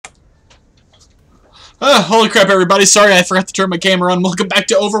Holy crap, everybody. Sorry, I forgot to turn my camera on. Welcome back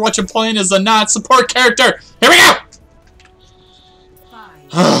to Overwatch. I'm playing as a non-support character. Here we go!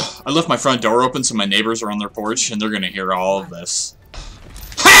 I left my front door open so my neighbors are on their porch, and they're gonna hear all of this.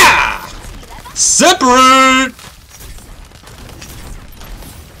 Ha! Separate!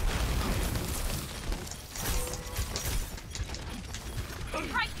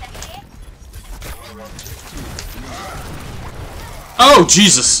 Oh,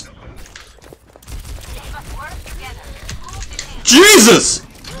 Jesus! Jesus!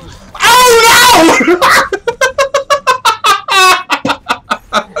 Oh, no!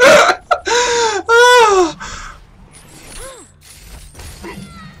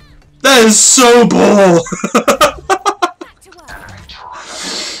 That is so bull!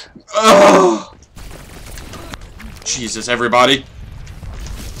 Oh. Jesus, everybody.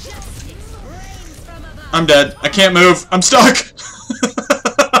 I'm dead. I can't move. I'm stuck!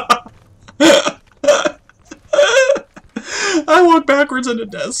 I walked backwards into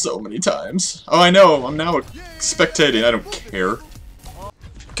death so many times. Oh, I know. I'm now spectating. I don't care.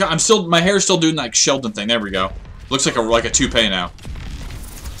 God, I'm still. My hair's still doing like Sheldon thing. There we go. Looks like a toupee now.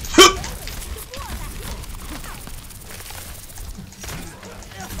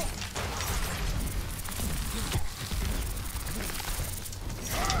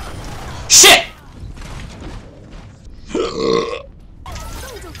 Shit!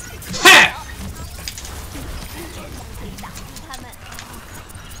 Ha!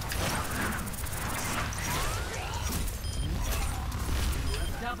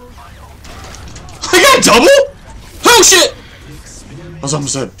 I got double? Oh shit! I was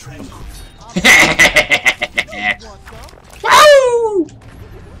almost dead. Woo!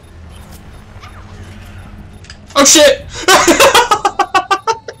 Oh shit!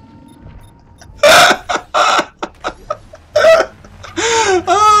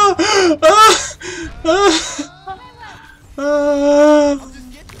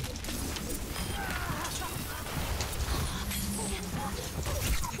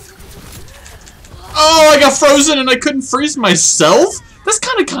 Oh, I got frozen and I couldn't freeze myself? That's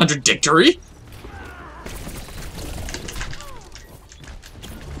kind of contradictory.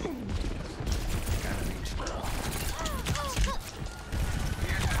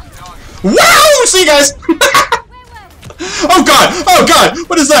 Wow! See you guys! Oh god! Oh god!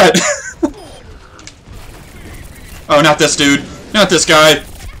 What is that? Oh, not this dude. Not this guy.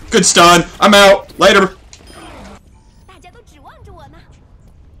 Good stun. I'm out. Later.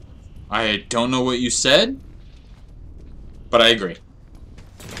 I don't know what you said, but I agree.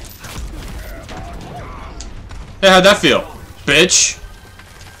 Hey, how'd that feel? Bitch.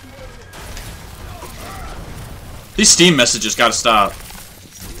 These Steam messages gotta stop.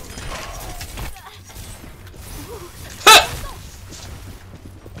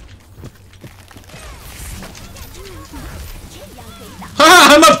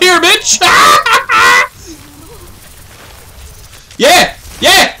 I'm up here, bitch! Yeah!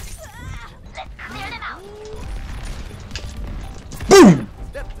 Yeah! Boom!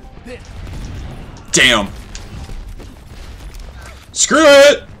 Damn. Screw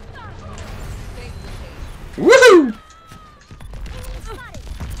it! Woohoo!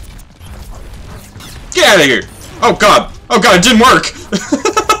 Get out of here! Oh god! Oh god, it didn't work!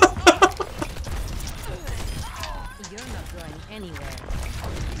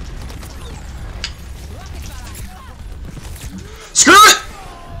 Screw it!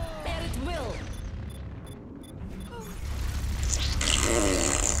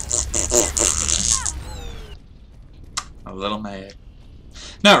 A little mad.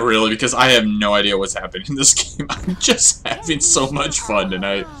 Not really, because I have no idea what's happening in this game. I'm just having so much fun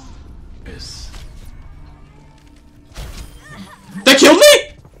tonight. That killed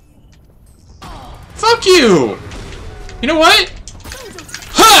me? Fuck you! You know what?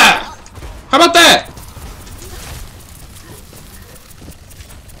 Ha! How about that?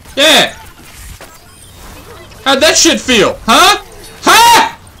 Yeah! How'd that shit feel? Huh?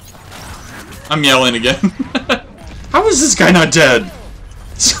 Ha! I'm yelling again. How is this guy not dead?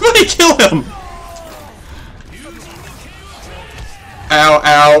 Somebody kill him! Ow,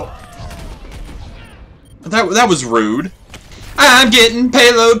 ow. That was rude. I'm getting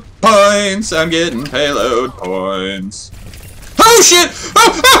payload points. I'm getting payload points. Oh shit!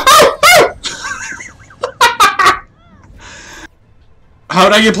 Oh, oh, oh, oh!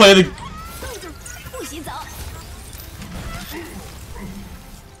 How'd I get play the...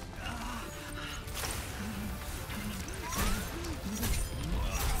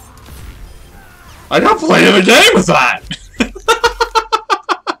 I got playing the game with that!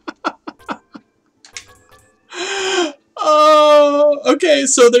 Oh, okay. Alright,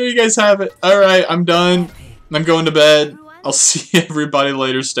 so there you guys have it. Alright, I'm done. I'm going to bed. I'll see everybody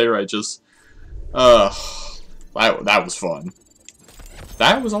later. Stay righteous. That was fun.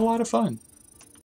 That was a lot of fun.